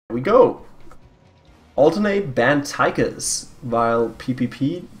Here we go. Alternate banned Tychus, while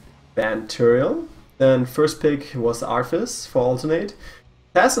PPP banned Turiel. Then first pick was Arthas for Alternate,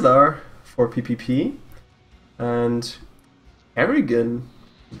 Tassadar for PPP, and Arrigan,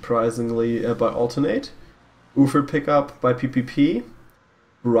 surprisingly, by Alternate. Uther pickup by PPP.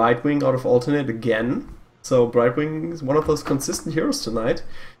 Brightwing out of Alternate again. So Brightwing is one of those consistent heroes tonight.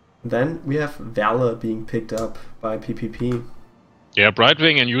 And then we have Valor being picked up by PPP. Yeah,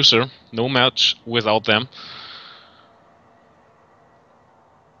 Brightwing and User, no match without them.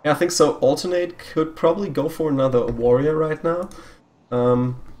 Yeah, I think so. Alternate could probably go for another warrior right now.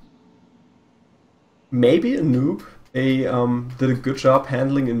 Maybe a noob. They did a good job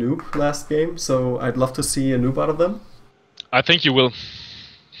handling a noob last game, so I'd love to see a noob out of them. I think you will.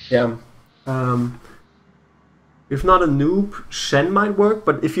 Yeah. If not a noob, Shen might work,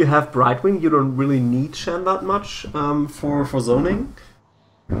 but if you have Brightwing, you don't really need Shen that much for zoning.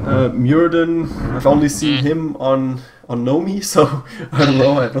 Muradin, I've only seen him on Nomi, so I don't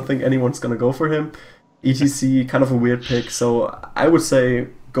know, I don't think anyone's gonna go for him. ETC, kind of a weird pick, so I would say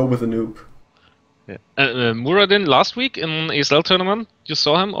go with a noob. Yeah. Muradin last week in ESL tournament, you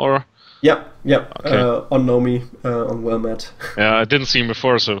saw him, or? Yep. Okay. On Nomi, on Wellmet. Yeah, I didn't see him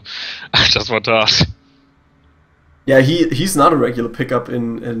before, so I just want to ask. Yeah, he's not a regular pickup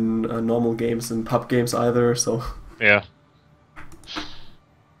in normal games and pub games either, so... Yeah.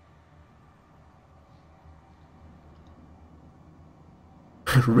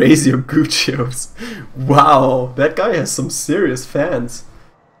 Raise your Guccios. Wow, that guy has some serious fans.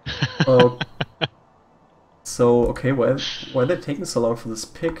 So, okay, why are they taking so long for this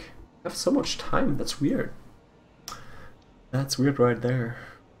pick? They have so much time, that's weird. That's weird right there.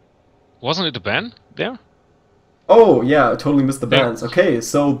 Wasn't it a ban there? Oh, yeah, I totally missed the bans. Okay,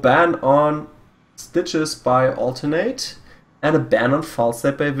 so ban on Stitches by Alternate, and a ban on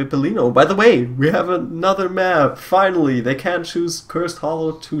Falstep by Vipellino. By the way, we have another map. Finally, they can't choose Cursed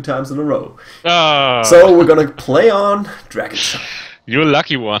Hollow 2 times in a row. So we're gonna play on Dragonshire. You're a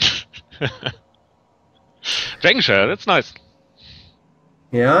lucky one. Dragonshire, that's nice.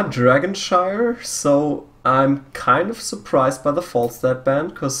 Yeah, Dragonshire. So I'm kind of surprised by the Falstad ban,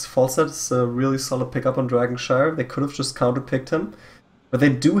 because Falstad is a really solid pickup on Dragonshire. They could have just counter-picked him. But they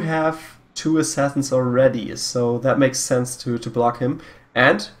do have 2 assassins already, so that makes sense to block him.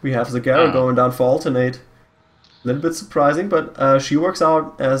 And we have Zagara going down for Alternate. A little bit surprising, but she works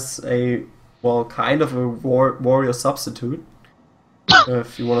out as a, well, kind of a warrior substitute,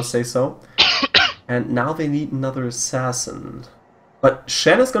 if you want to say so. And now they need another assassin. But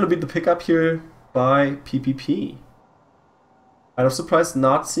Shen is going to be the pickup here by PPP. I'm surprised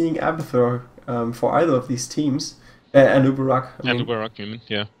not seeing Abathur for either of these teams. And Ubarak. Ubarak, you mean,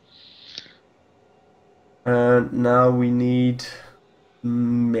 yeah. And now we need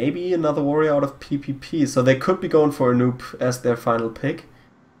maybe another warrior out of PPP. So they could be going for a noob as their final pick.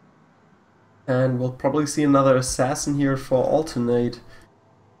 And we'll probably see another assassin here for Alternate.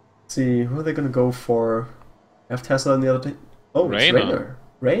 Let's see, who are they going to go for? Have Tesla on the other team? Oh, it's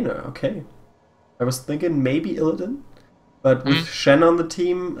Raynor, okay. I was thinking maybe Illidan. But with Shen on the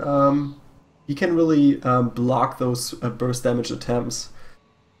team, he can really block those burst damage attempts.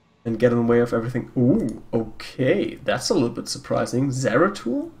 And get in the way of everything. Ooh, okay. That's a little bit surprising.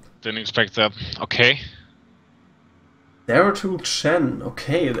 Zeratul? Didn't expect that. Okay. Zeratul Shen.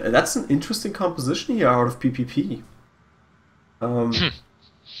 Okay, that's an interesting composition here out of PPP.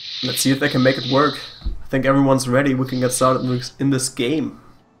 Let's see if they can make it work. I think everyone's ready. We can get started in this game.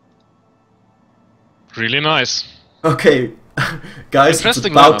 Really nice. Okay, guys, it's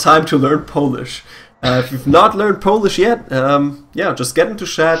about time to learn Polish. If you've not learned Polish yet, yeah, just get into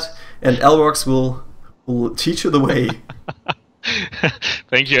chat and Elrox will teach you the way.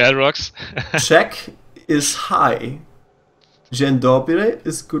 Thank you, Elrox. Check is hi. Dzień dobry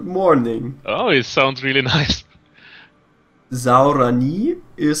is good morning. Oh, it sounds really nice. Zaurani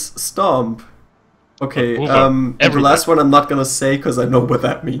is stomp. Okay, the last one I'm not gonna say because I know what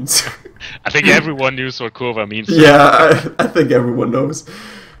that means. I think everyone knows what Kurva means. Yeah, I think everyone knows.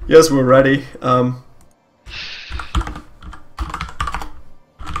 Yes, we're ready.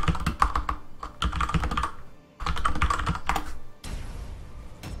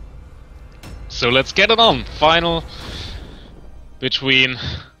 So let's get it on. Final between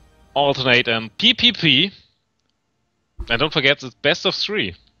Alternate and PPP. And don't forget, it's best of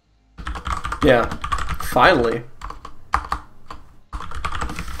 3. Yeah, finally.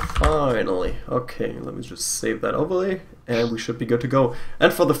 Finally. Okay, let me just save that overlay, and we should be good to go.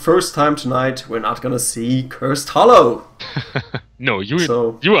 And for the first time tonight, we're not gonna see Cursed Hollow. No, you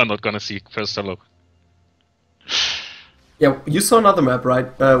are not gonna see Cursed Hollow. Yeah, you saw another map, right?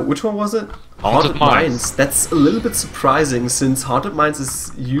 Which one was it? Haunted Mines. That's a little bit surprising since Haunted Mines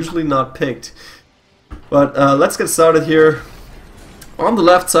is usually not picked. But let's get started here. On the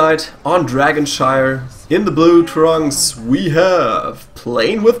left side, on Dragonshire, in the blue trunks, we have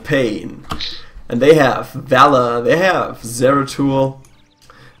Playn with Pain. And they have Vala, they have Zeratul,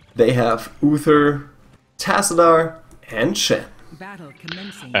 they have Uther, Tassadar, and Shen.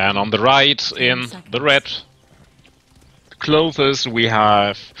 And on the right, in the red clothes, we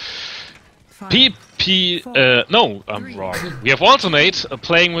have no, I'm wrong. We have Alternate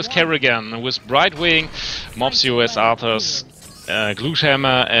playing with Kerrigan, with Brightwing, Mopsio as Arthur's,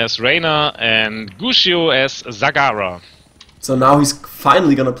 Glueshammer as Reyna, and Gushio as Zagara. So now he's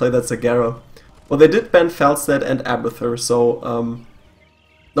finally gonna play that Zagara. Well, they did ban Falstad and Abathur, so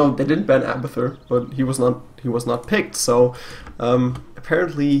no, they didn't ban Abathur, but he was not picked. So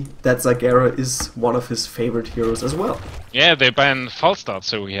apparently that Zagara is one of his favorite heroes as well. Yeah, they banned Falstad,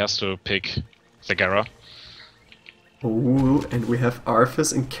 so he has to pick Zagara. Ooh, and we have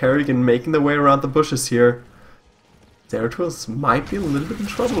Arthas and Kerrigan making their way around the bushes here. Zeratul might be a little bit in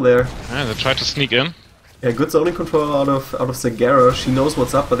trouble there. Yeah, they try to sneak in. Yeah, good zoning control out of Zagara. She knows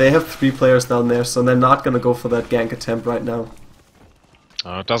what's up, but they have 3 players down there, so they're not gonna go for that gank attempt right now.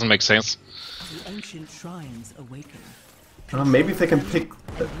 It doesn't make sense. The ancient shrines awaken. Maybe if they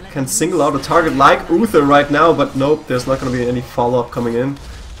can single out a target like Uther right now, but nope, there's not gonna be any follow-up coming in.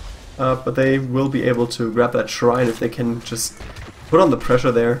 But they will be able to grab that shrine if they can just put on the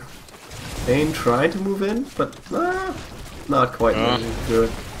pressure there. Pain trying to move in, but not quite able to do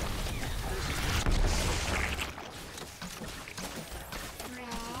it.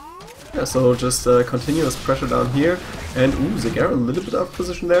 Yeah, so just continuous pressure down here, and Zagara a little bit out of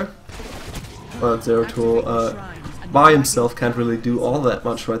position there. But Zeratul by himself can't really do all that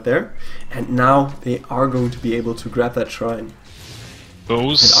much right there. And now they are going to be able to grab that shrine. And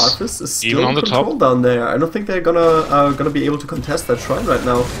Arthas is still in control down there. I don't think they're gonna be able to contest that shrine right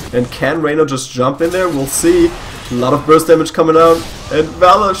now. And can Reyna just jump in there? We'll see. A lot of burst damage coming out. And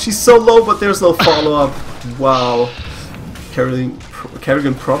Vala, she's so low, but there's no follow-up. Wow. Kerrigan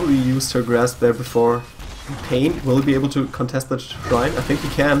probably used her grasp there before. Pain, will he be able to contest that shrine? I think he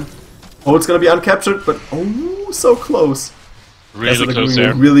can. Oh, it's gonna be uncaptured, but oh, so close. Really close doing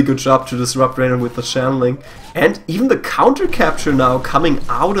there. A really good job to disrupt Reyna with the channeling, and even the counter capture now coming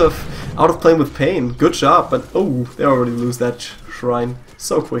out of Playn with Pain. Good job, but oh, they already lose that shrine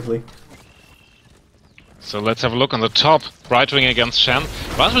so quickly. So let's have a look on the top. Brightwing against Shen.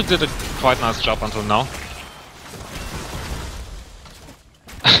 Brightwing did a quite nice job until now.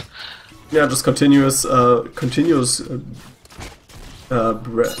 Yeah, just continuous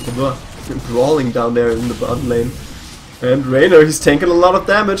brawling down there in the bottom lane. And Reyna, he's taking a lot of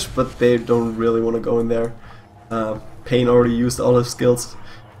damage, but they don't really want to go in there. Pain already used all his skills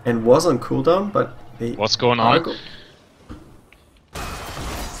and was on cooldown, but they... What's going on?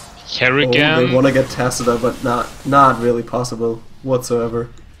 Kerrigan... Oh, they want to get Tassadar, but not really possible whatsoever.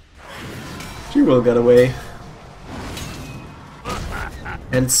 She will get away.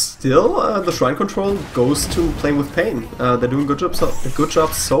 And still, the shrine control goes to Playn with Pain. They're doing a good job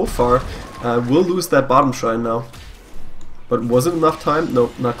so far. We'll lose that bottom shrine now. But was it enough time?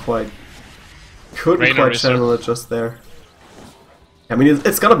 Nope, not quite. Couldn't quite channel it just there. I mean,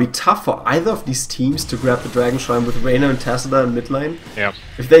 it's gonna be tough for either of these teams to grab the Dragon Shrine with Reyna and Tassadar in mid lane. Yeah.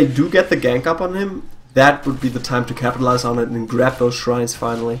 If they do get the gank up on him, that would be the time to capitalize on it and grab those shrines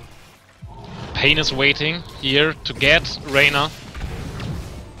finally. Pain is waiting here to get Reyna.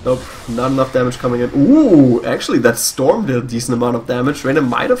 Nope, not enough damage coming in. Ooh, actually that storm did a decent amount of damage. Reyna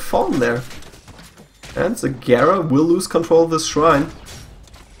might have fallen there. And Zagara will lose control of this shrine.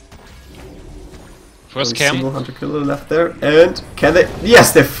 First cam. Single hunter killer left there. And can they?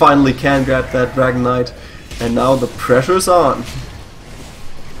 Yes, they finally can grab that Dragon Knight. And now the pressure's on.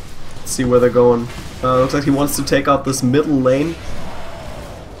 Let's see where they're going. Looks like he wants to take out this middle lane.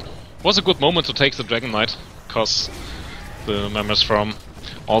 Was a good moment to take the Dragon Knight, because the members from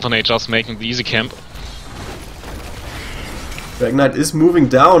Alternate just making the easy camp. Dragon Knight is moving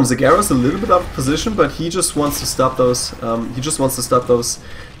down. Zagara's a little bit out of position, but he just wants to stop those.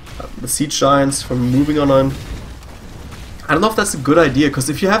 The Siege Giants from moving on. I don't know if that's a good idea, because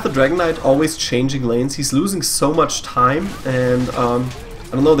if you have the Dragon Knight always changing lanes, he's losing so much time, and I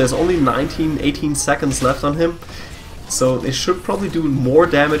don't know. There's only 18 seconds left on him, so they should probably do more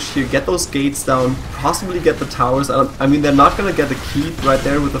damage here. Get those gates down, possibly get the towers. I mean, they're not gonna get the keep right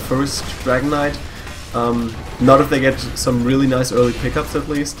there with the first Dragon Knight. Not if they get some really nice early pickups at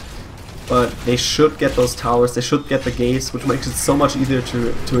least, but they should get those towers, they should get the gates, which makes it so much easier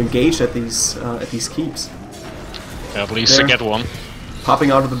to engage at these keeps. At least there, to get one.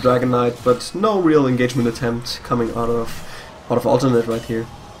 popping out of the Dragon Knight, but no real engagement attempt coming out of alternate right here.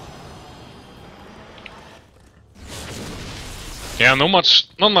 Yeah, not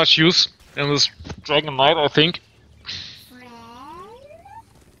much use in this Dragon Knight, I think.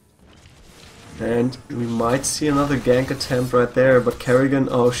 And we might see another gank attempt right there, but Kerrigan,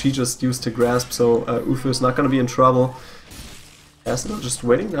 oh, she just used her grasp, so Uther is not going to be in trouble. Asuna just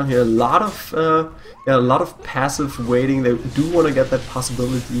waiting down here. A lot of passive waiting. They do want to get that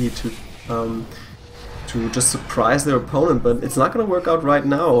possibility to just surprise their opponent, but it's not going to work out right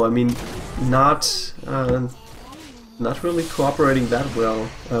now. I mean, not really cooperating that well.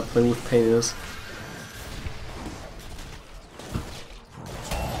 Playing with Pain is.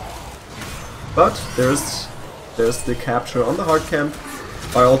 But there's the capture on the hard camp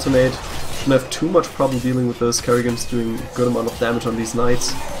by alternate. Shouldn't have too much problem dealing with this. Kerrigan's doing a good amount of damage on these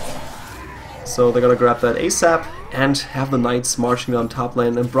knights. So they're gonna grab that ASAP and have the knights marching down top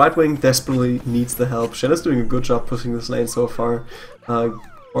lane. And Brightwing desperately needs the help. Shenna's doing a good job pushing this lane so far.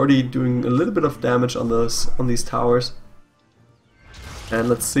 Already doing a little bit of damage on these towers. And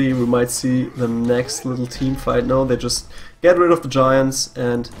let's see, we might see the next little team fight. No, they just get rid of the giants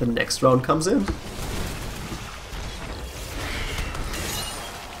and the next round comes in.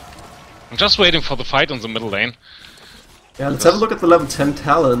 I'm just waiting for the fight on the middle lane. Yeah, let's have a look at the level 10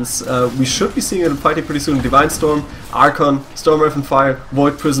 talents. We should be seeing it fighting pretty soon. Divine Storm, Archon, Storm Wrath and Fire,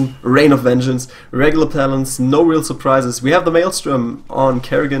 Void Prison, Rain of Vengeance, regular talents, no real surprises. We have the Maelstrom on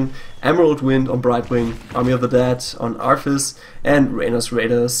Kerrigan, Emerald Wind on Brightwing, Army of the Dead on Arthas, and Rainer's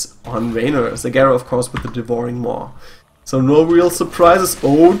Raiders on Rainer. Zagara, of course, with the Devouring Maw. So no real surprises.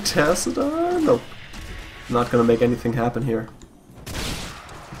 Oh, Tassadar? Nope. Not gonna make anything happen here.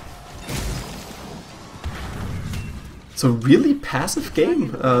 So really passive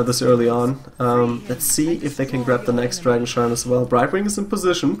game this early on. Let's see if they can grab the next Dragon Shrine as well. Brightwing is in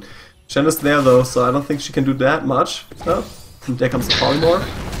position. Shen is there though, so I don't think she can do that much. Oh, there comes the Polymorph.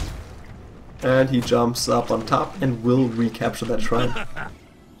 And he jumps up on top and will recapture that shrine.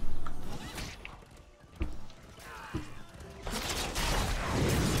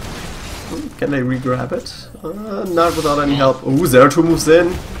 Can they re-grab it? Not without any help. Ooh, Zeratul moves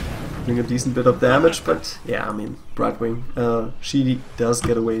in. Doing a decent bit of damage, but yeah, I mean, Brightwing, she does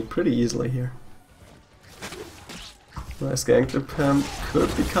get away pretty easily here. Nice gank. The Pam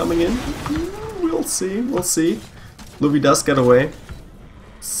could be coming in. We'll see, we'll see. Luby does get away.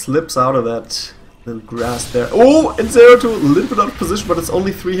 Slips out of that little grass there. Oh, and Zeratul a little bit out of position, but it's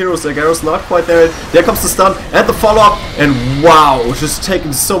only 3 heroes. Zagaro's not quite there. There comes the stun and the follow-up, and wow, just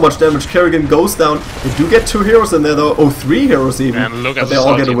taking so much damage. Kerrigan goes down. They do get 2 heroes in there though. Oh, 3 heroes even. And look at but they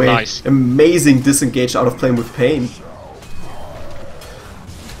all get away. Nice. Amazing disengage out of Playing with Pain.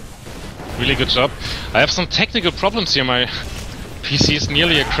 Really good job. I have some technical problems here. My PC is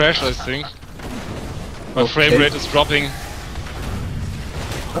nearly a crash, I think. My frame rate is dropping.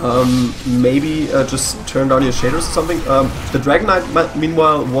 Maybe just turn down your shaders or something. The Dragon Knight,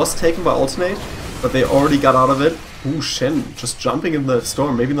 meanwhile, was taken by Alternate, but they already got out of it. Ooh, Shen just jumping in the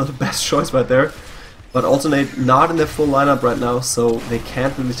storm. Maybe not the best choice right there. But Alternate not in their full lineup right now, so they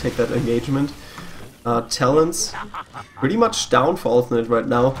can't really take that engagement. Talents pretty much down for Alternate right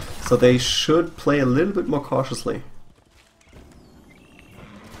now, so they should play a little bit more cautiously.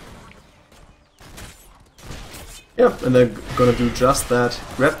 Yeah, and they're gonna do just that.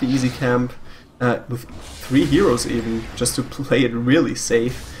 Grab the easy camp with 3 heroes even, just to play it really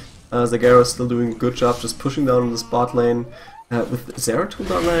safe. Zagara's still doing a good job just pushing down in the spot lane. With Zeratul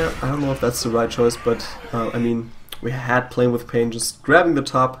down there, I don't know if that's the right choice, but I mean, we had Playing with Pain just grabbing the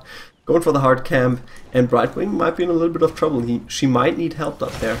top, going for the hard camp, and Brightwing might be in a little bit of trouble. She might need help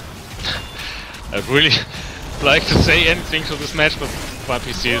up there. I'd really like to say anything to this match, but my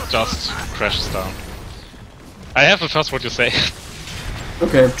PC just crashes down. I have the first what you say.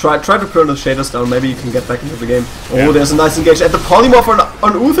 Okay, try to turn the shaders down, maybe you can get back into the game. Oh, yeah. There's a nice engage at the Polymorph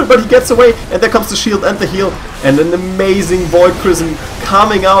on Uther, but he gets away, and there comes the shield and the heal, and an amazing Void Prison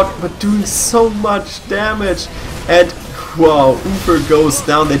coming out, but doing so much damage. And wow, Uther goes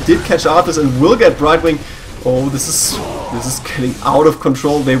down. They did catch Arthas and will get Brightwing. Oh, this is getting out of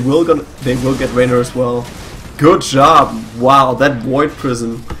control. They will get Rainer as well. Good job. Wow, that Void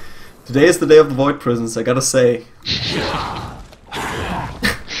Prison. Today is the day of the Void Prisons, I gotta say.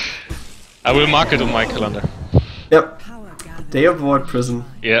 I will mark it on my calendar. Yep. Day of Void Prison.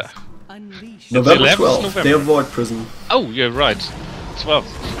 Yeah. November 12th, Day of Void Prison. Oh, you're right. 12.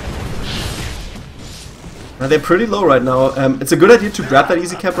 They're pretty low right now. It's a good idea to grab that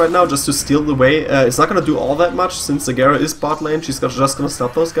easy cap right now, just to steal the way. It's not gonna do all that much, since Zagara is bot lane. She's just gonna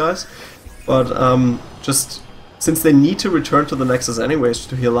stop those guys. But just since they need to return to the Nexus anyways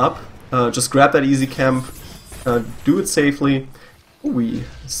to heal up, just grab that easy camp, do it safely. We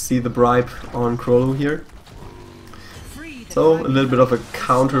see the bribe on Krolu here. So a little bit of a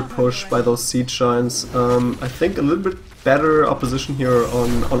counter push by those Siege Giants. I think a little bit better opposition here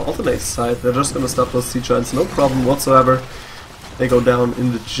on Alternate's side. They're just gonna stop those Siege Giants, no problem whatsoever. They go down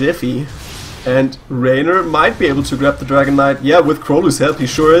in the jiffy. And Raynor might be able to grab the Dragon Knight. Yeah, with Krolu's help, he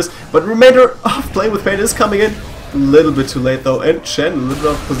sure is. But remainder of Playn with Pain is coming in. A little bit too late though. And Shen, a little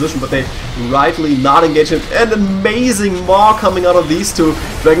bit out of position, but they rightly not engage him. And amazing maw coming out of these two.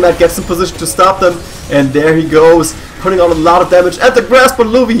 Dragon Knight gets in position to stop them. And there he goes, putting on a lot of damage at the grasp on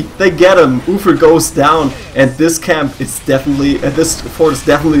Luvi. They get him. Uther goes down. And this camp is definitely, this fort is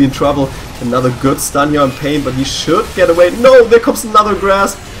definitely in trouble. Another good stun here on Pain, but he should get away. No, there comes another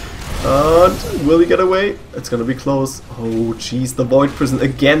grasp. Will he get away? It's gonna be close. Oh jeez, the Void Prison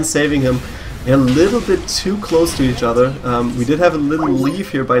again saving him. They're a little bit too close to each other. We did have a little leave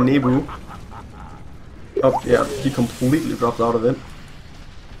here by Nebu. Oh yeah, he completely dropped out of it.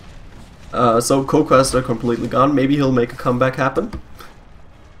 So Koquest are completely gone. Maybe he'll make a comeback happen.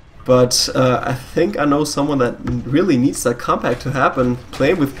 But I think I know someone that really needs that comeback to happen.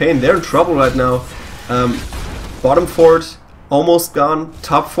 Playn with Pain, they're in trouble right now. Bottom fort almost gone,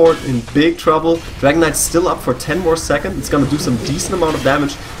 top fort in big trouble. Dragon Knight's still up for 10 more seconds. It's gonna do some decent amount of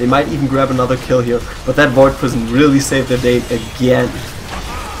damage. They might even grab another kill here. But that Void Prison really saved their day again.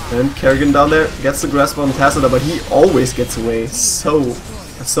 And Kerrigan down there gets the grasp on Tacita, but he always gets away so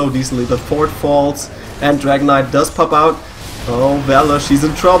decently. The fort falls and Dragon Knight does pop out. Oh, Vela, she's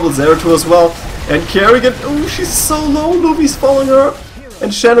in trouble. Zeratul as well. And Kerrigan, oh, she's so low. Luvi's following her.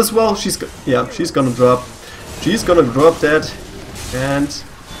 And Shen as well. She's gonna drop. She's gonna drop dead. And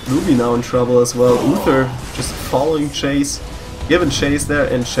Luvi now in trouble as well. Uther just following chase, giving chase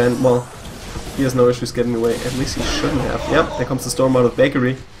there, and Shen, well, he has no issues getting away. At least he shouldn't have. Yep, there comes the storm out of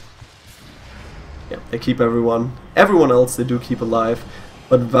Bakery. Yep, they keep everyone. Everyone else they do keep alive.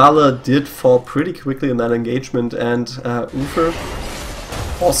 But Vala did fall pretty quickly in that engagement, and Uther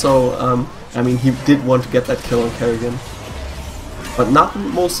also, I mean, he did want to get that kill on Kerrigan. But not the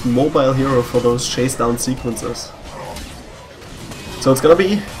most mobile hero for those chase down sequences. So it's gonna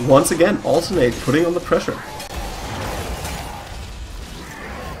be, once again, Alternate putting on the pressure.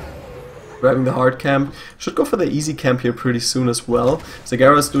 Grabbing the hard camp. Should go for the easy camp here pretty soon as well.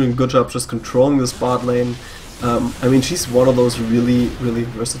 Zagara's doing a good job just controlling this bot lane. I mean, she's one of those really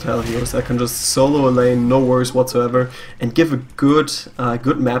versatile heroes that can just solo a lane, no worries whatsoever, and give a good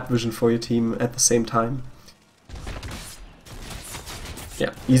map vision for your team at the same time.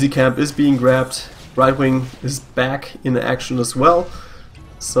 Yeah, easy camp is being grabbed. Right wing is back in action as well,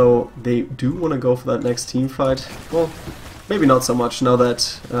 so they do want to go for that next team fight. Well, maybe not so much now that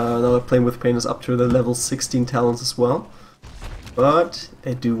Playn with Pain is up to the level 16 talents as well, but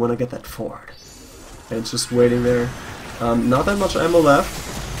they do want to get that forward. And it's just waiting there. Not that much ammo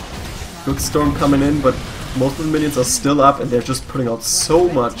left. Good storm coming in, but most of the minions are still up, and they're just putting out so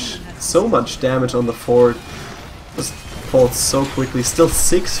much damage on the fort. Just falls so quickly. Still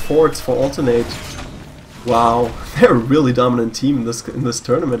 6 forts for Alternate. Wow, they're a really dominant team in this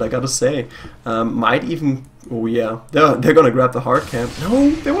tournament, I gotta say. Might even, oh yeah, they're gonna grab the hard camp. No,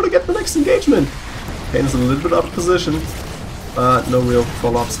 they want to get the next engagement. Pain is a little bit out of position, but no real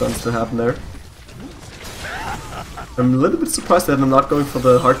follow-up stunts to happen there. I'm a little bit surprised that I'm not going for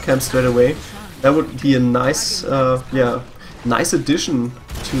the hard camp straight away. That would be a nice, nice addition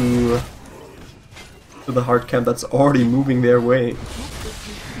to the hard camp that's already moving their way.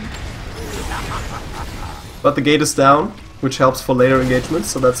 But the gate is down, which helps for later engagements,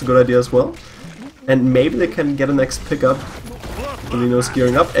 so that's a good idea as well. And maybe they can get a next pickup. Polino's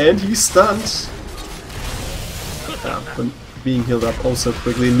gearing up, and he's stunned. Yeah, but being healed up also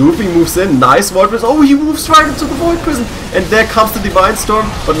quickly. Luffy moves in, nice Void Prison. Oh, he moves right into the Void Prison! And there comes the Divine Storm,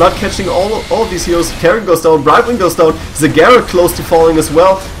 but not catching all of these heroes. Karen goes down, Brightwing goes down, Zagara close to falling as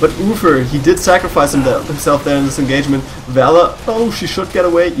well, but Uther, he did sacrifice himself there in this engagement. Vala, oh, she should get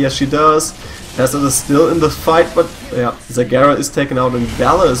away. Yes, she does. Tessa is still in the fight, but yeah, Zagara is taken out, and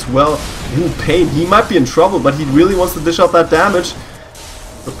Vala as well. Ooh, Pain, he might be in trouble, but he really wants to dish out that damage.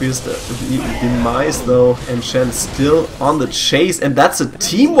 Could be his demise though, and Shen still on the chase, and that's a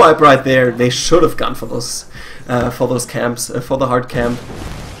team wipe right there. They should have gone for those camps, for the hard camp.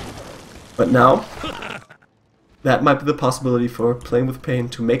 But now, that might be the possibility for Playn with Pain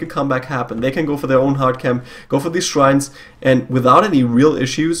to make a comeback happen. They can go for their own hard camp, go for these shrines, and without any real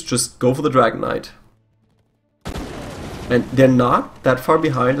issues, just go for the Dragon Knight. And they're not that far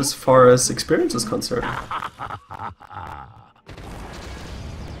behind as far as experience is concerned.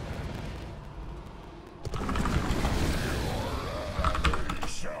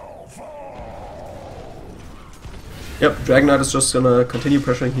 Yep, Dragon Knight is just gonna continue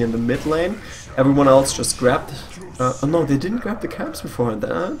pressuring here in the mid lane. Everyone else just grabbed. Oh no, they didn't grab the camps beforehand.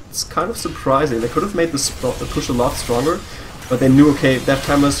 That's kind of surprising. They could have made the push a lot stronger, but they knew, okay, that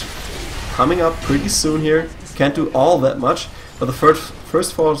time was coming up pretty soon here. Can't do all that much, but the first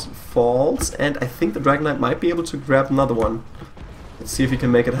falls, and I think the Dragon Knight might be able to grab another one. Let's see if he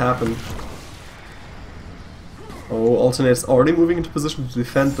can make it happen. Oh, Alternate is already moving into position to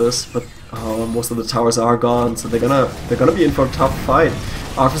defend this, but most of the towers are gone, so they're gonna be in for a tough fight.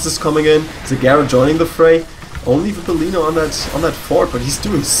 Arthas is coming in, Zagara joining the fray. Only Vipolino on that fort, but he's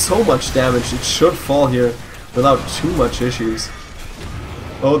doing so much damage. It should fall here without too much issues.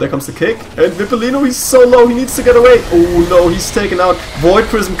 Oh, there comes the kick, and Vipolino, he's so low, he needs to get away. Oh no, he's taken out. Void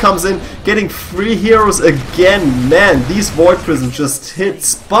Prism comes in, getting 3 heroes again. Man, these Void Prisms just hit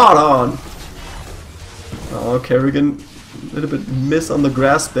spot on. Oh, Kerrigan, a little bit miss on the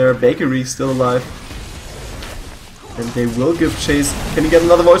grasp there. Bakery still alive. And they will give chase. Can he get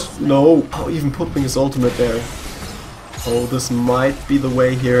another voice? No. Oh, even putting his ultimate there. Oh, this might be the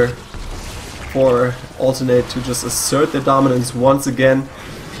way here for Alternate to just assert their dominance once again.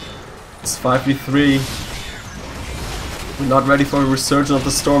 It's 5v3. We're not ready for a resurgence of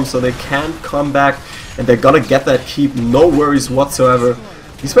the storm, so they can't come back. And they're gonna get that keep, no worries whatsoever.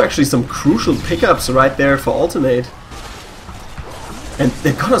 These were actually some crucial pickups right there for Alternate. And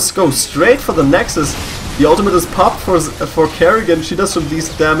they're gonna go straight for the Nexus. The ultimate is popped for Kerrigan. She does some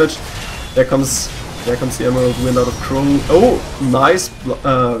decent damage. There comes the Emerald Wind out of Chrome. Oh, nice,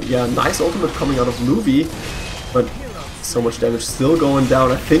 yeah, nice ultimate coming out of Luvi. But so much damage still going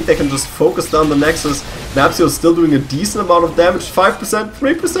down. I think they can just focus down the Nexus. Mapsio is still doing a decent amount of damage. 5%,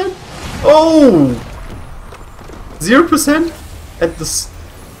 3%. Oh, 0%. And the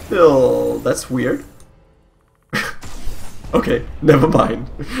still, that's weird. Okay, never mind.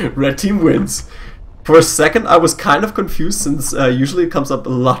 Red team wins. For a second I was kind of confused, since usually it comes up a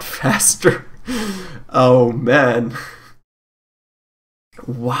lot faster. Oh man.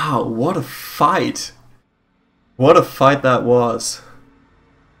 Wow, what a fight. What a fight that was.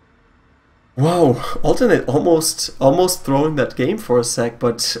 Wow, Alternate almost throwing that game for a sec,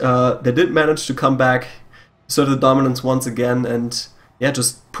 but they did manage to come back, assert the dominance once again, and yeah,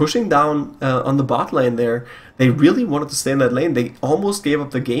 just pushing down on the bot lane there. They really wanted to stay in that lane. They almost gave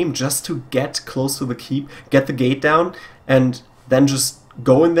up the game just to get close to the keep, get the gate down, and then just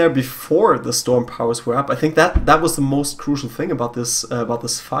go in there before the storm powers were up. I think that was the most crucial thing about this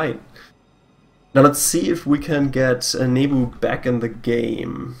fight. Now let's see if we can get Nebu back in the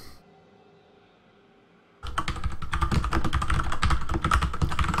game.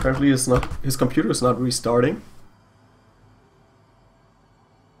 Apparently his computer is not restarting.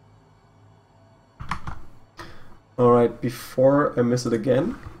 Alright, before I miss it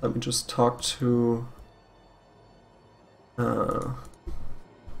again, let me just talk to the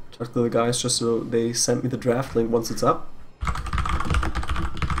guys just so they send me the draft link once it's up.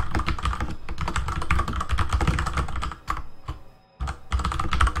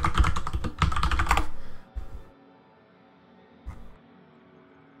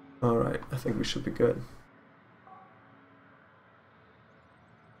 Alright, I think we should be good.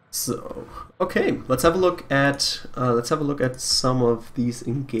 So, okay, let's have a look at some of these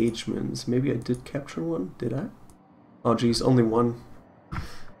engagements. Maybe I did capture one, did I? Oh geez, only one.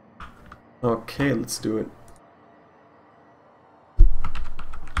 Okay, let's do it. I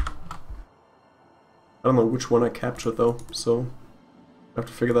don't know which one I captured though, so I have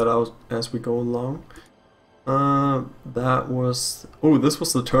to figure that out as we go along. That was... oh, this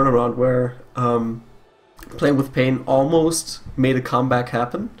was the turnaround where Playn with Pain almost made a comeback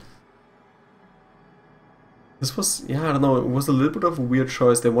happen. This was, yeah, I don't know, it was a little bit of a weird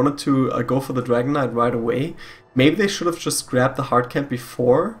choice. They wanted to go for the Dragon Knight right away. Maybe they should have just grabbed the hard camp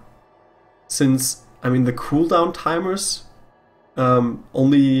before, since, I mean, the cooldown timers,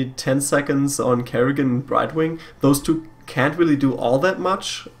 only 10 seconds on Kerrigan and Brightwing, those two can't really do all that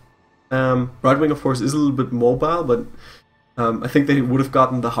much. Brightwing, of course, is a little bit mobile, but I think they would have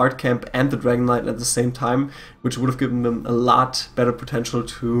gotten the hard camp and the Dragon Knight at the same time, which would have given them a lot better potential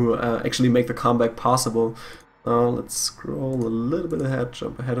to actually make the comeback possible. Let's scroll a little bit ahead,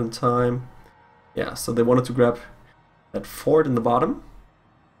 jump ahead in time. Yeah, so they wanted to grab that fort in the bottom.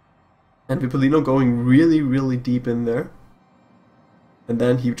 And Vipolino going really, really deep in there. And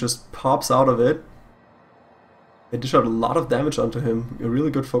then he just pops out of it. They dish out a lot of damage onto him, a really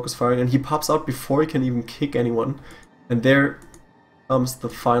good focus firing, and he pops out before he can even kick anyone. And there comes the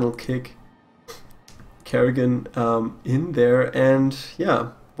final kick. Kerrigan in there, and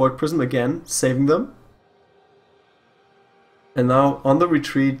yeah, Void Prism again, saving them. And now on the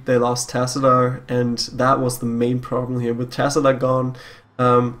retreat, they lost Tassadar, and that was the main problem here. With Tassadar gone,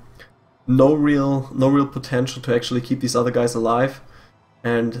 no real potential to actually keep these other guys alive.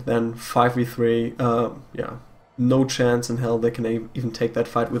 And then 5v3, yeah, no chance in hell they can even take that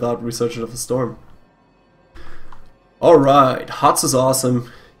fight without Resurgent of the Storm. Alright, Hots is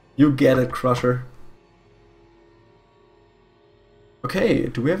awesome. You get it, Crusher. Okay,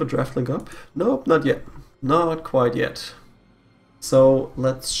 do we have a draft link up? Nope, not yet. Not quite yet. So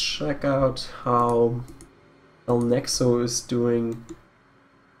let's check out how El Nexo is doing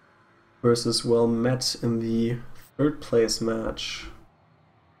versus Well Met in the 3rd place match.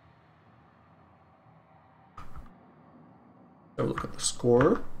 Have a look at the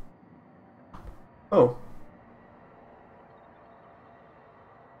score. Oh.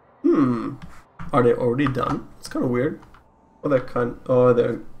 Are they already done? It's kind of weird. Oh,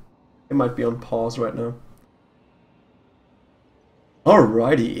 they might be on pause right now.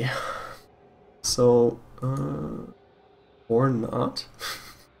 Alrighty. So, or not.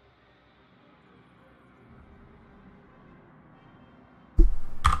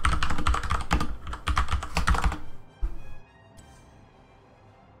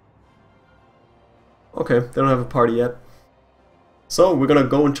 Okay, they don't have a party yet. So we're gonna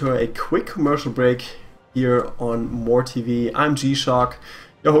go into a quick commercial break here on More TV. I'm gXshock,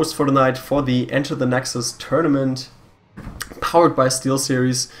 your host for tonight for the Enter the Nexus tournament, powered by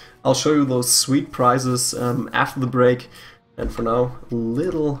SteelSeries. I'll show you those sweet prizes after the break, and for now,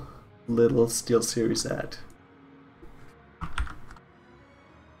 little SteelSeries ad.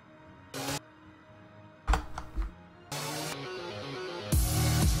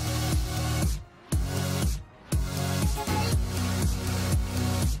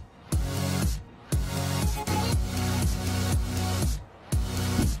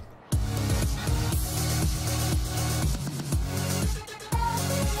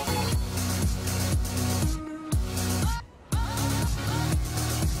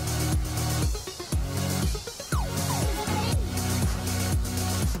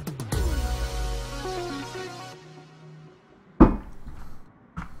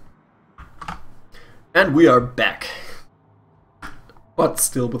 And we are back, but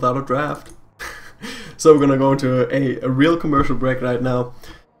still without a draft. So we're gonna go into a real commercial break right now.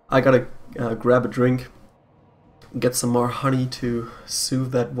 I gotta grab a drink, get some more honey to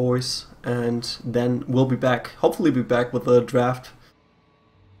soothe that voice, and then we'll be back. Hopefully be back with a draft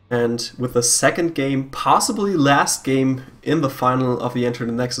and with the second game, possibly last game in the final of the Enter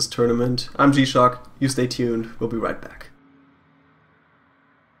the Nexus tournament. I'm gXshock, you stay tuned, we'll be right back.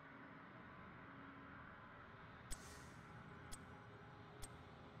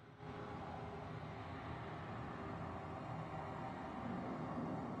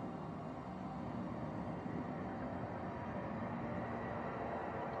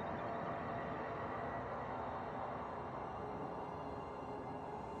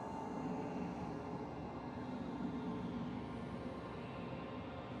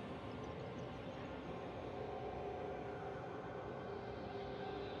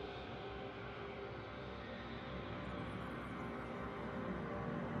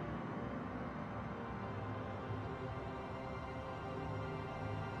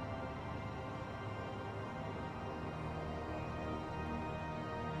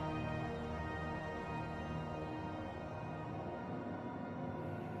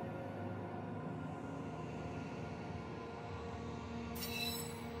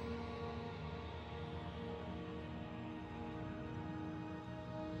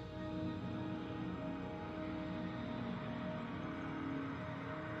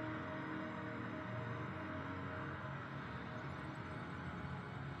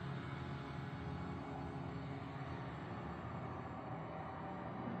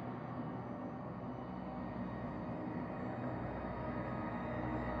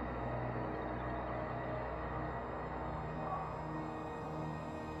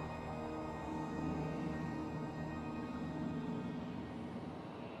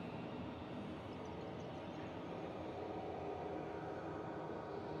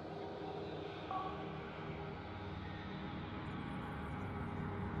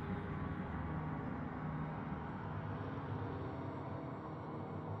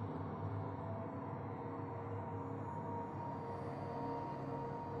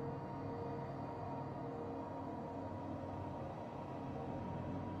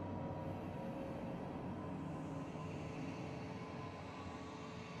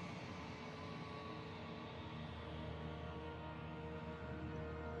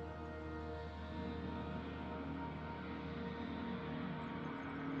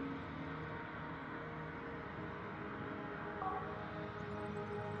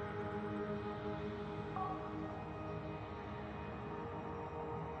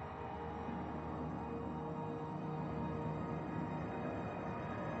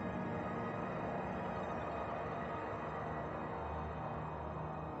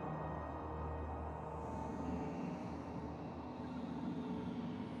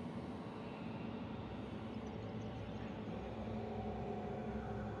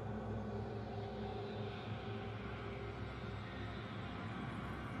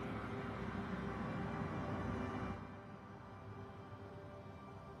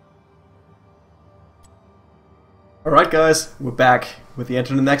 Alright guys, we're back with the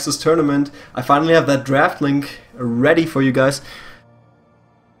Enter the Nexus tournament. I finally have that draft link ready for you guys.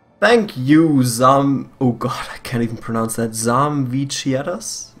 Thank you, oh god, I can't even pronounce that.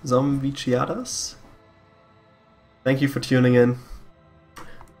 Zamviciadas? Thank you for tuning in.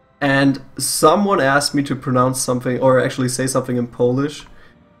 And someone asked me to pronounce something, or actually say something in Polish,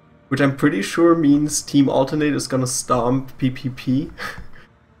 which I'm pretty sure means Team Alternate is gonna stomp PPP.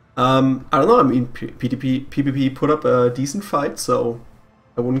 I don't know, I mean, PPP put up a decent fight, so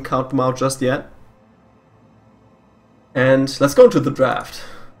I wouldn't count them out just yet. And let's go into the draft.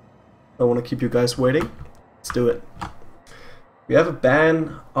 I don't want to keep you guys waiting. Let's do it. We have a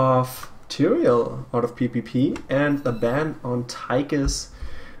ban of Tyrael out of PPP and a ban on Tychus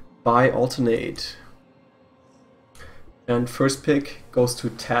by Alternate. And first pick goes to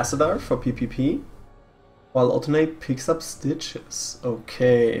Tassadar for PPP, while Alternate picks up Stitches.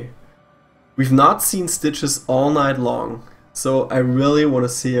 Okay. We've not seen Stitches all night long, so I really want to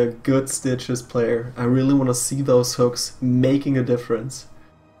see a good Stitches player. I really want to see those hooks making a difference.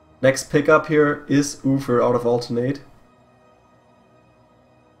 Next pickup here is Uther out of Alternate.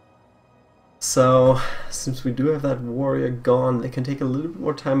 So, since we do have that warrior gone, they can take a little bit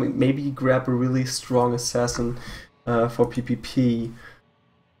more time, maybe grab a really strong assassin for PPP.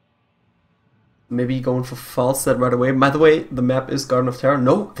 Maybe going for Falstad right away. By the way, the map is Garden of Terror.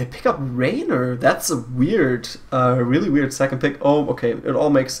 No, they pick up Raynor. That's a weird, really weird second pick. Oh, okay, it all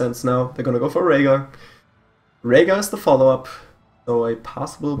makes sense now. They're gonna go for Rhaegar. Rhaegar is the follow-up. So a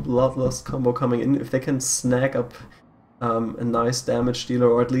possible Bloodlust combo coming in if they can snag up a nice damage dealer,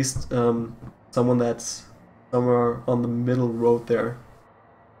 or at least someone that's somewhere on the middle road there.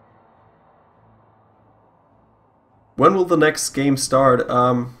 When will the next game start?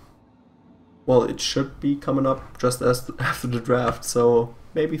 Well, it should be coming up just after the draft, so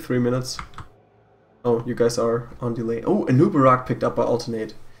maybe 3 minutes. Oh, you guys are on delay. Oh, Anubarak picked up by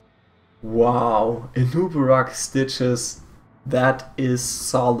Alternate. Wow, Anubarak Stitches. That is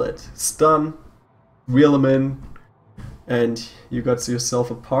solid. Stun, reel him in, and you got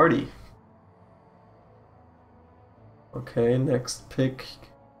yourself a party. Okay, next pick.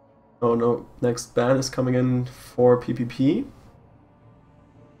 Oh no, next ban is coming in for PPP.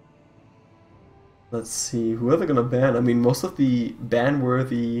 Let's see, who are they gonna ban? I mean, most of the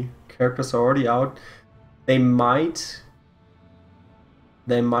ban-worthy characters are already out. They might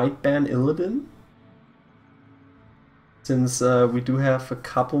ban Illidan, since we do have a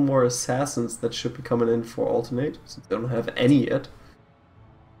couple more assassins that should be coming in for Alternate, since they don't have any yet.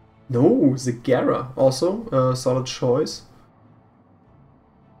 No, Zagara, also a solid choice.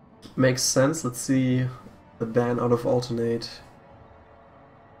 Makes sense. Let's see the ban out of Alternate.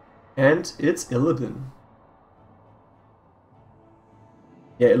 And it's Illidan.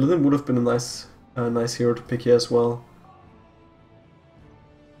 Yeah, Illidan would have been a nice hero to pick here as well.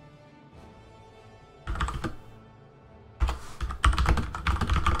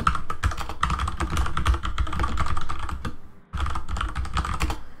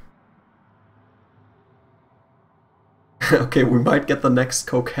 Okay, we might get the next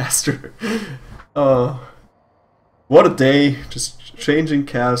co-caster. What a day, just changing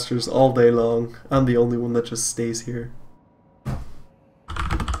casters all day long. I'm the only one that just stays here.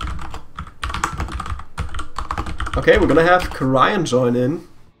 Okay, we're gonna have Karayan join in,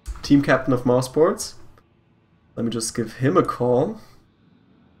 team captain of Mousesports. Let me just give him a call.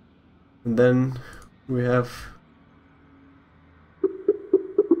 And then we have...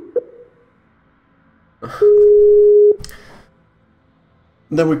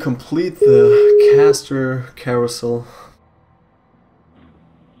 And then we complete the caster carousel.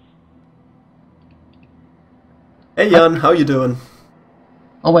 Hey Jan, how you doing?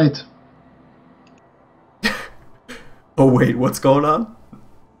 Oh wait. Oh wait, what's going on?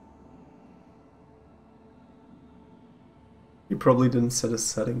 He probably didn't set his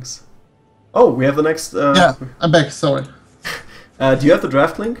settings. Oh, we have the next... Yeah, I'm back, sorry. Do you have the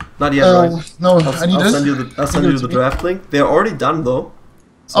draft link? Not yet, right? No, I need I'll this. send you the draft link. They're already done though.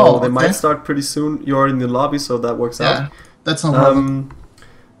 So they might start pretty soon. You're already in the lobby, so that works out. That's no problem.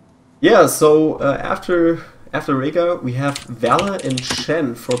 Yeah, so after Rhaegar, we have Valor and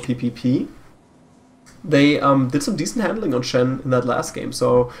Shen for PPP. They did some decent handling on Shen in that last game,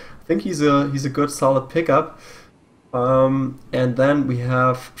 so I think he's a good solid pickup. And then we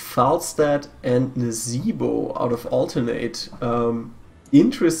have Falstad and Nazeebo out of Alternate.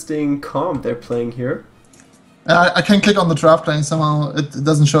 Interesting comp they're playing here. I can click on the draft lane, somehow it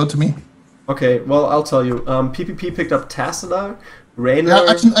doesn't show it to me. Okay, well I'll tell you. PPP picked up Tassadar, Raynor...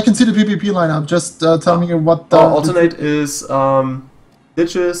 Yeah, I can see the PPP lineup, just tell me what the... Alternate is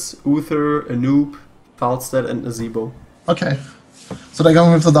Stitches, Uther, Anub, Falstad, and Nazebo. Okay. So they're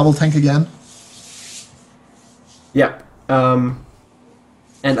going with the double tank again. Yeah.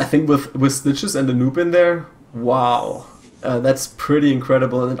 And I think with Stitches and the noob in there, wow. That's pretty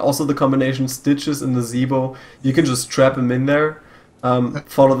incredible. And also the combination Stitches and Nazebo, you can just trap him in there,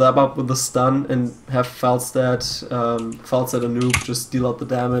 follow that up with the stun, and have Falstad and noob just deal out the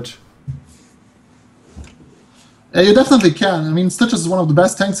damage. Yeah, you definitely can. I mean, Stitches is one of the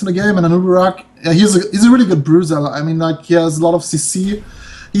best tanks in the game, and Anubarak, he's a really good bruiser. I mean, like, he has a lot of CC.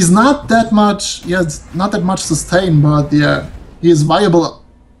 He's not that much, not that much sustain, but yeah, he is viable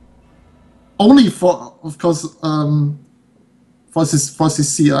only for, of course, for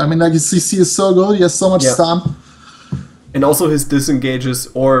CC. I mean, like, his CC is so good, he has so much stun. And also his disengages,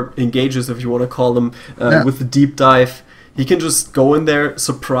 or engages if you want to call them, with the deep dive. He can just go in there,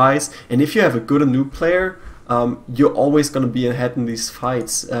 surprise, and if you have a good Anub player, you're always going to be ahead in these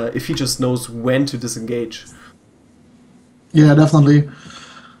fights if he just knows when to disengage. Yeah, definitely.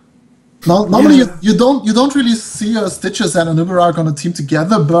 Normally you don't really see Stitches and Anubarak on a team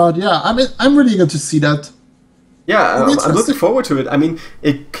together, but yeah, I'm really eager to see that. Yeah, I'm looking forward to it. I mean,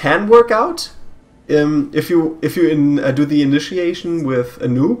 it can work out if you do the initiation with a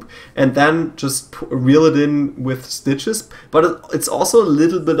noob and then just reel it in with Stitches, but it's also a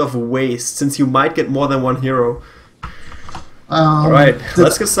little bit of a waste since you might get more than one hero. All right,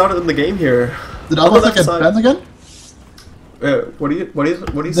 let's get started in the game here. Did Abathur get banned again? What do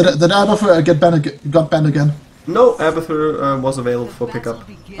you say? Did Abathur got banned again? No, Abathur was available for pickup.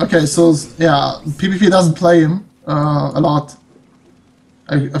 Okay, so yeah, PvP doesn't play him a lot.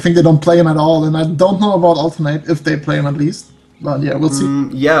 I think they don't play him at all, and I don't know about Alternate, if they play him at least. But yeah, we'll see.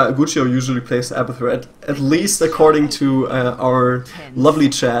 Yeah, Guccio usually plays Abathur, at least according to our lovely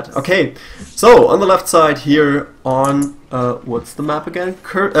chat. Okay, so on the left side here on, what's the map again?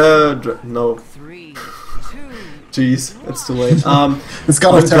 No. Jeez, it's too late. It's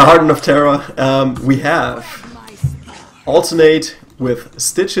Garden of Terror. We have Alternate with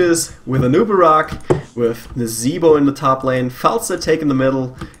Stitches, with Anubarak, with Nazebo in the top lane, Falstad taking the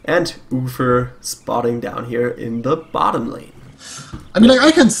middle, and Uther spotting down here in the bottom lane. I mean, like,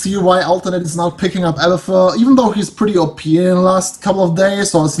 I can see why Alternate is now picking up Abathur, even though he's pretty OP in the last couple of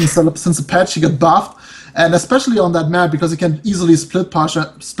days, or since the patch he got buffed, and especially on that map, because he can easily split push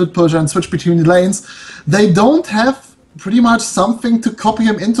and switch between the lanes. They don't have pretty much something to copy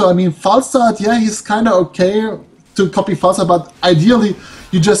him into. I mean, Falstad, yeah, he's kind of okay to copy Falstad, but ideally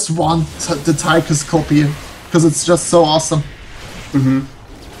you just want the Tychus copy because it's just so awesome.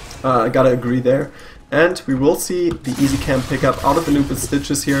 I gotta agree there. And we will see the easy camp pickup out of the noob with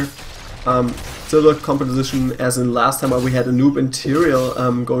Stitches here. Similar composition as in last time where we had a noob and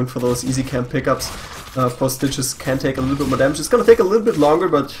Tyrael going for those easy camp pickups. Of course, Stitches can take a little bit more damage. It's gonna take a little bit longer,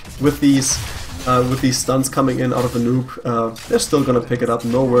 but with these stuns coming in out of the noob, they're still gonna pick it up.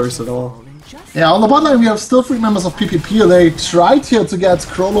 No worries at all. Yeah, on the bot lane we have still 3 members of PPP. They tried here to get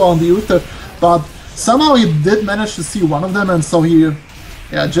Krolo on the Uther, but somehow he did manage to see one of them, and so he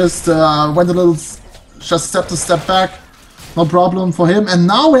just went a little, just step back. No problem for him. And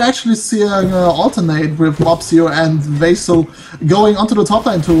now we're actually seeing Alternate with Mopsio and Vasil going onto the top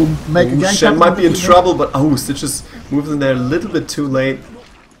lane to make a gank. Shen might be in trouble, but Stitches moves in there a little bit too late.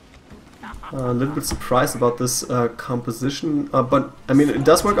 A little bit surprised about this composition, but I mean, it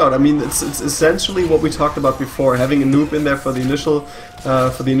does work out. I mean, it's essentially what we talked about before, having a noob in there for the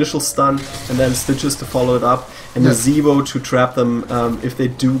initial stun, and then Stitches to follow it up, and the Nazebo to trap them if they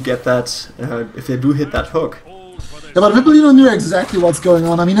do get that, if they do hit that hook. Yeah, but Rippolino knew exactly what's going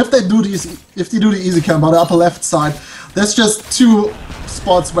on. I mean, if they do the easy camp on the upper left side, there's just 2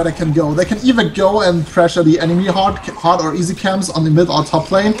 spots where they can go. They can either go and pressure the enemy hard or easy camps on the mid or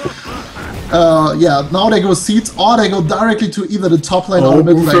top lane. Yeah, now they go seeds, or they go directly to either the top lane or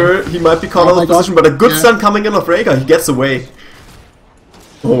the mid lane. He might be caught out of position, but a good stun coming in of Rhaegar, he gets away.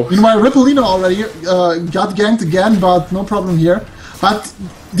 Meanwhile, Rippolino already got ganked again, but no problem here. But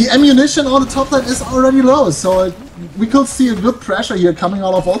the ammunition on the top lane is already low, so we could see a good pressure here coming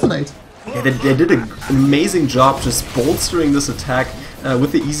out of Alternate. Yeah, they did an amazing job just bolstering this attack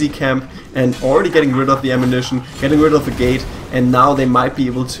with the easy camp and already getting rid of the ammunition, getting rid of the gate, and now they might be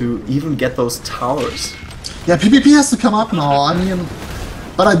able to even get those towers. Yeah, PPP has to come up now. I mean,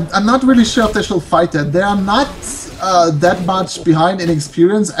 but I'm not really sure if they shall fight that. They are not that much behind in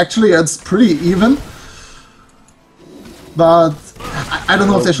experience. Actually, it's pretty even. But I don't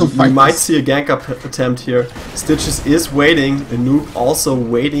know if they shall fight. We might see a gank up attempt here. Stitches is waiting, Anub also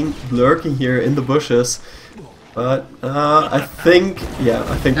waiting, lurking here in the bushes. But I think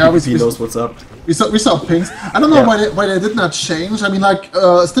PPP knows what's up. We saw pings. I don't know why they did not change. I mean, like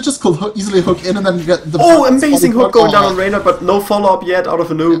Stitches could easily hook in and then get the. Oh, amazing hook going down on Reina, but no follow up yet out of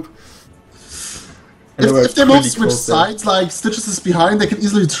a noob. If they both switch sides, like Stitches is behind, they can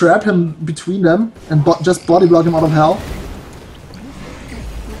easily trap him between them and just body block him out of hell.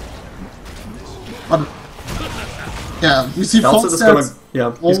 But yeah, you see False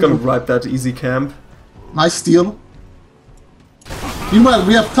he's gonna gripe that easy camp. Nice steal. Meanwhile,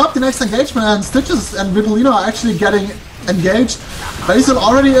 we have top the next engagement, and Stitches and Vitolino are actually getting engaged. Basil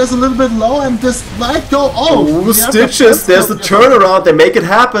already is a little bit low, and this might go. Oh, Stitches! There's the turnaround. They make it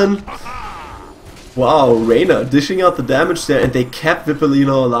happen. Wow, Reina dishing out the damage there, and they kept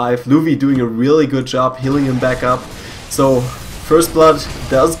Vitolino alive. Luvi doing a really good job healing him back up. So first blood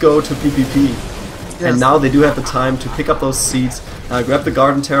does go to PPP, and now they do have the time to pick up those seeds. Grab the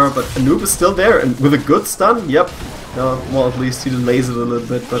Garden Terror, but Anub is still there, and with a good stun, yep. Well, at least he delays it a little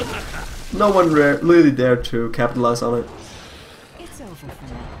bit, but no one really dared to capitalize on it.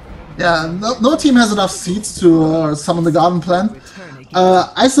 Yeah, no team has enough seeds to summon the Garden Plan.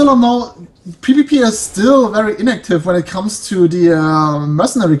 I still don't know, PvP is still very inactive when it comes to the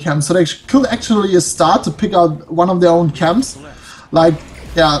mercenary camps, so they could actually start to pick out one of their own camps. Like,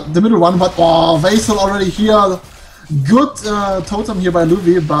 yeah, the middle one, but Vasil already here. Good totem here by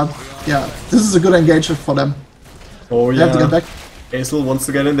Luvi, but yeah, this is a good engagement for them. Oh yeah, they have to get back. Basil wants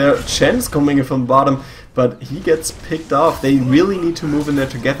to get in there. Chen's coming in from the bottom, but he gets picked off. They really need to move in there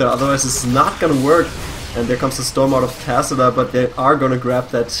together, otherwise it's not gonna work. And there comes the storm out of Tacita, but they are gonna grab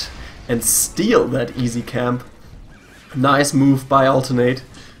that and steal that easy camp. Nice move by Alternate.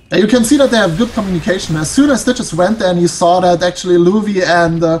 Yeah, you can see that they have good communication. As soon as Stitches went there and he saw that actually Luvi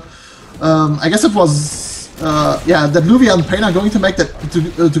and I guess it was that Luvi and Playn are going to make that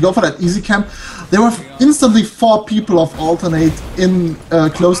to go for that easy camp. There were instantly 4 people of Alternate in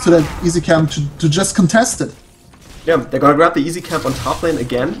close to that easy camp to just contest it. Yeah, they're gonna grab the easy camp on top lane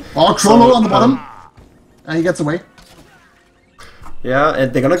again. Oh, Crollo on the bottom. And he gets away. Yeah,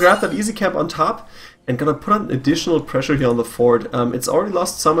 and they're gonna grab that easy camp on top and gonna put on additional pressure here on the fort. It's already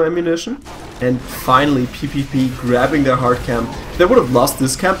lost some ammunition, and finally PPP grabbing their hard camp. If they would have lost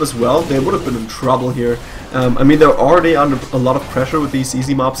this camp as well, they would have been in trouble here. I mean, they're already under a lot of pressure with these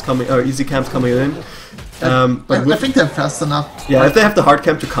easy mobs coming, or easy camps coming in. But I think they're fast enough. Yeah, if they have the hard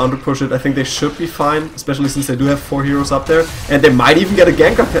camp to counter push it, I think they should be fine, especially since they do have 4 heroes up there. And they might even get a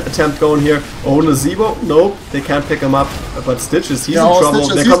gank attempt going here. Oh, Nazebo? Nope, they can't pick him up. But Stitches, he's in trouble.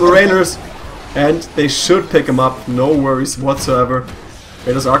 There come the Rainers. And they should pick him up, no worries whatsoever.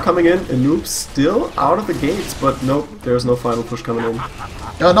 Raiders are coming in, and Noob's still out of the gates, but nope, there's no final push coming in.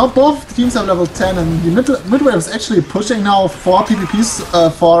 Yeah, now both teams have level 10, and the midwave is actually pushing now 4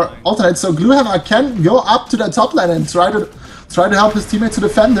 PvPs for Alternate, so Gluehammer can go up to the top lane and try to help his teammates to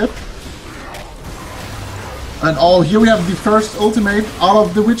defend it. And here we have the first ultimate out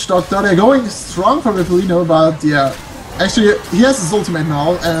of the Witch Doctor. They're going strong for Vitolino, but yeah. Actually, he has his ultimate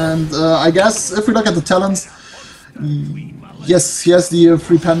now, and I guess if we look at the talents, yes, he has the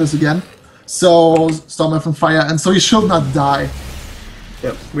 3 pandas again. So, Storm from Fire, and so he should not die.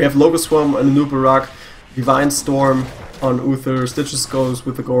 Yep, we have Locust Swarm on Anubarak, Divine Storm on Uther, Stitches goes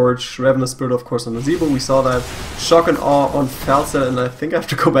with the Gorge, Ravenous Spirit of course on Nazebo, we saw that, Shock and Awe on Falset, and I think I have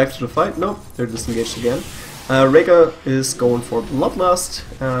to go back to the fight. Nope, they're disengaged again. Rega is going for Bloodlust,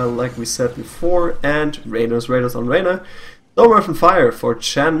 like we said before, and Raiders on Reina. Storm Earth and Fire for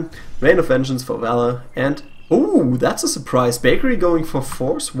Chen, Rain of Vengeance for Vala, and ooh, that's a surprise. Bakery going for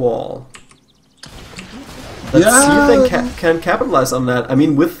Force Wall. Let's see if they can capitalize on that. I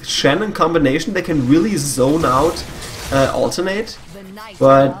mean, with Shen in combination, they can really zone out Alternate,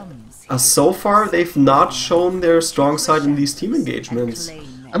 but so far they've not shown their strong side in these team engagements.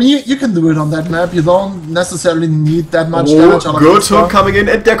 I mean, you can do it on that map, you don't necessarily need that much damage on a good hook coming in,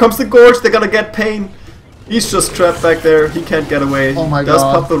 and there comes the Gorge, they're gonna get Pain. He's just trapped back there, he can't get away. Oh my Does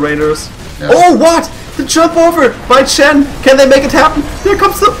god. pop the Raiders. Yeah. Oh, what? The jump over by Chen! Can they make it happen? Here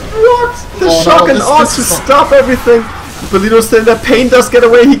comes the... What? The Shock and Awe to stop everything. Belito's still in there, Pain does get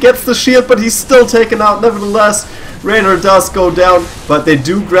away, he gets the shield, but he's still taken out nevertheless. Rainer does go down, but they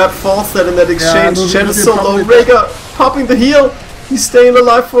do grab Falstad in that exchange. Chen is so low, Rega popping the heal. He's staying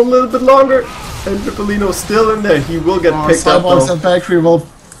alive for a little bit longer, and Ripolino's still in there. He will get picked up though. And Bakery will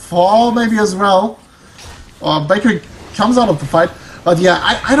fall maybe as well. Bakery comes out of the fight, but yeah,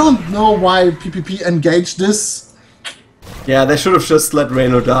 I don't know why PPP engaged this. Yeah, they should have just let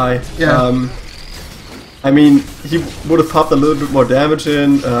Reno die. Yeah. I mean, he would have popped a little bit more damage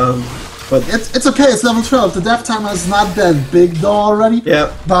in, but it's okay. It's level 12. The death timer is not that big though already.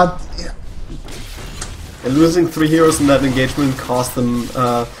 Yeah. But yeah. And losing 3 heroes in that engagement cost them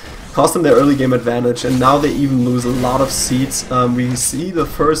their early game advantage, and now they even lose a lot of seeds. We see the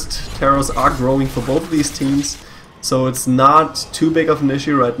first Terrors are growing for both of these teams, so it's not too big of an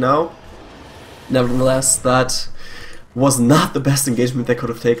issue right now. Nevertheless, that was not the best engagement they could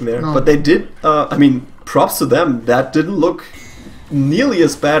have taken there. No. But they did, I mean, props to them, that didn't look nearly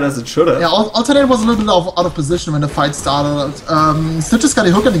as bad as it should have. Yeah, Alternate was a little bit out of position when the fight started. Stitches got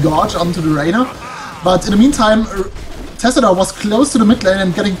a hook and a gorge onto the Reina, but in the meantime, Tessadar was close to the mid lane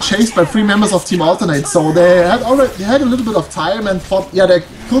and getting chased by 3 members of Team Alternate, so they had a little bit of time and thought, yeah, they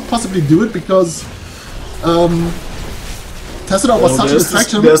could possibly do it because Tessadar was such a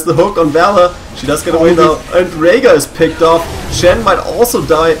distraction. There's the hook on Valor. She does get away now, and Rhaegar is picked off. Shen might also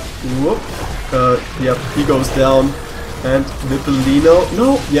die. Whoop. Yep, he goes down. And Nippolino,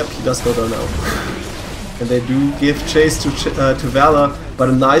 no, yep, he does go down now. And they do give chase to Valor, but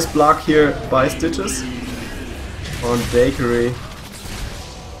a nice block here by Stitches on Bakery.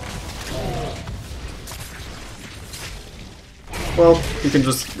 Well, he can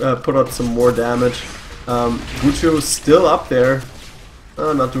just put out some more damage. Guccio is still up there,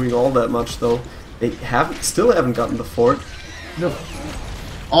 not doing all that much though. They still haven't gotten the fort. No.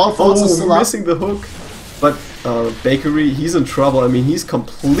 All forts are still missing the hook. But Bakery, he's in trouble. I mean, he's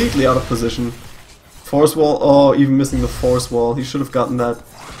completely out of position. Force wall, oh, even missing the force wall. He should have gotten that.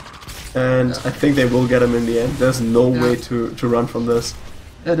 And I think they will get him in the end. There's no way to run from this.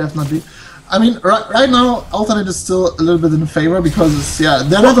 Yeah, definitely. I mean, right now, Alternate is still a little bit in favor because, yeah,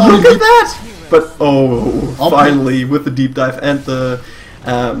 they're not only... Look at that! But, finally, with the deep dive and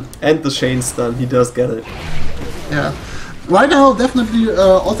the Shane stun, he does get it. Yeah. Right now, definitely,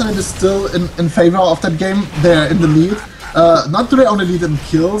 Alternate is still in favor of that game. They're in the lead. Not do they only lead in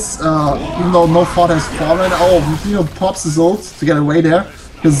kills, even though no fort has fallen. Oh, you know, pops his ult to get away there.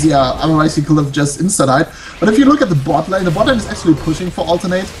 Because, yeah, otherwise he could have just insta-died. But if you look at the bot lane is actually pushing for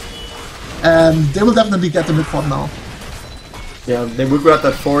Alternate. And they will definitely get the mid fort now. Yeah, they will grab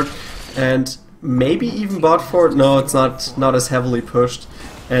that fort. And maybe even bot fort. No, it's not as heavily pushed.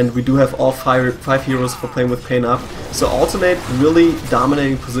 And we do have all 5 heroes for playing with Pain up. So Alternate really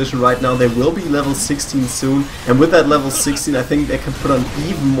dominating position right now. They will be level 16 soon. And with that level 16, I think they can put on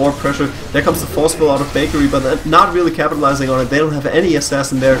even more pressure. There comes the Forceful out of Bakery, but they're not really capitalizing on it. They don't have any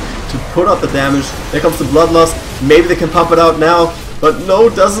assassin there to put out the damage. There comes the Bloodlust. Maybe they can pump it out now. But no,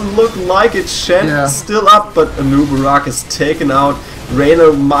 doesn't look like it. Shen still up, but Anubarak is taken out.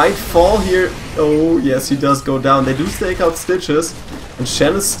 Reyna might fall here. Oh, yes, he does go down. They do stake out Stitches. And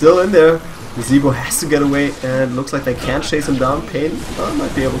Shen is still in there. Zebo has to get away, and looks like they can't chase him down. Pain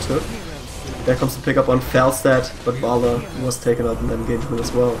might be able to. There comes the pickup on Falstad, but Vala was taken out in that engagement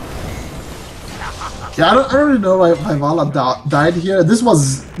as well. Yeah, I don't really know why Vala died here. This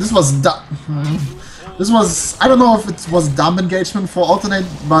was I don't know if it was dumb engagement for Alternate,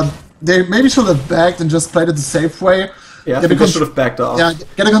 but they maybe should have backed and just played it the safe way. Yeah, I think they should have backed off. Yeah,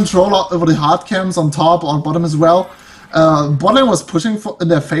 get a control over the hard cams on top or bottom as well. Botlane was pushing in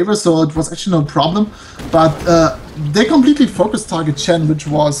their favor, so it was actually no problem. But they completely focused target Chen, which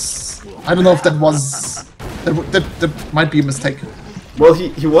was... I don't know if that was... That might be a mistake. Well,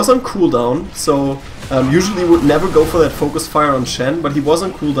 he was on cooldown, so usually would never go for that focus fire on Shen, but he was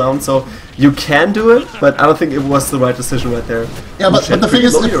on cooldown, so you can do it, but I don't think it was the right decision right there. Yeah, but the thing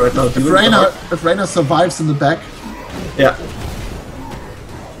is, if Reyna survives in the back... Yeah.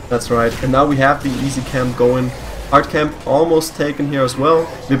 That's right. And now we have the easy camp going. Hard camp almost taken here as well.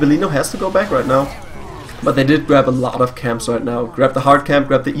 Nibelino has to go back right now. But they did grab a lot of camps right now. Grab the hard camp,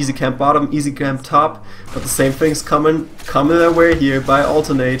 grab the easy camp bottom, easy camp top. But the same thing's coming their way here by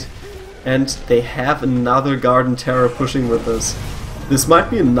Alternate. And they have another Garden Terror pushing with us. This might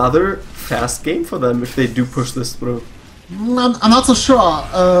be another fast game for them if they do push this through. I'm not so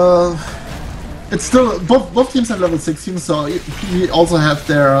sure. It's still both teams have level 16, so we also have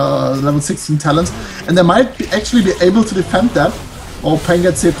their level 16 talents, and they might actually be able to defend that. Or Pain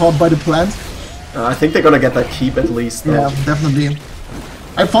gets here caught by the plant. I think they're gonna get that keep at least. Though. Yeah, definitely.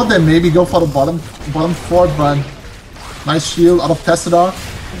 I thought they maybe go for the bottom fort, but nice shield out of Tessadar.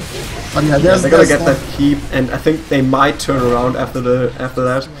 But yeah, they're gonna get that keep, and I think they might turn around after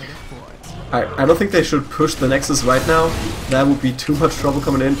that. I don't think they should push the Nexus right now. That would be too much trouble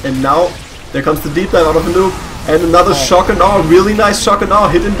coming in, and now. There comes the deep dive out of Anoop, and another shock and awe, really nice shock and awe,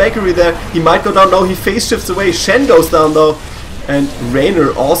 hidden Bakery there. He might go down, no, he phase shifts away. Shen goes down though, and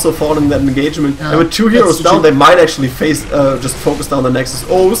Raynor also fought in that engagement. And with 2 heroes down, they might actually face just focus down the Nexus.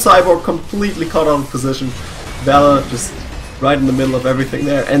 Oh, Cyborg completely caught out of position. Valor just right in the middle of everything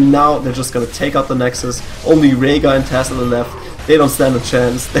there, and now they're just gonna take out the Nexus. Only Rhaegar and Tess on the left. they don't stand a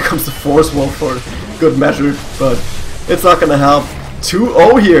chance. There comes the Force Wall for good measure, but it's not gonna help.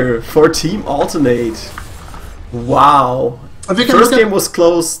 2-0 here for Team Alternate. Wow. First game was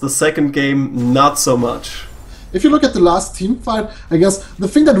close, the second game not so much. If you look at the last team fight, I guess the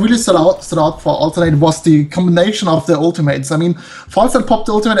thing that really stood out for Alternate was the combination of their ultimates. I mean, Falstad popped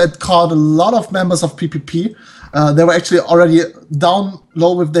the ultimate, it caught a lot of members of PPP. They were actually already down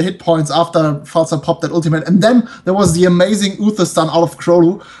low with the hit points after Falstad popped that ultimate. And then there was the amazing Uther stun out of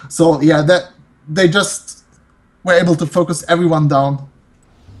Krolu. So yeah, they just were able to focus everyone down.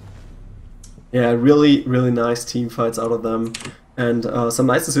 Yeah, really, really nice team fights out of them. And some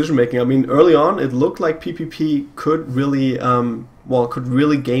nice decision making. I mean, early on, it looked like PPP could really, could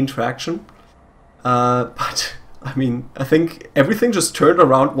really gain traction. But I mean, I think everything just turned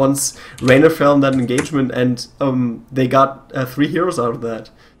around once Raynor fell in that engagement, and they got 3 heroes out of that.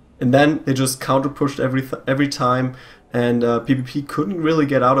 And then they just counter pushed every time, and PPP couldn't really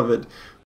get out of it.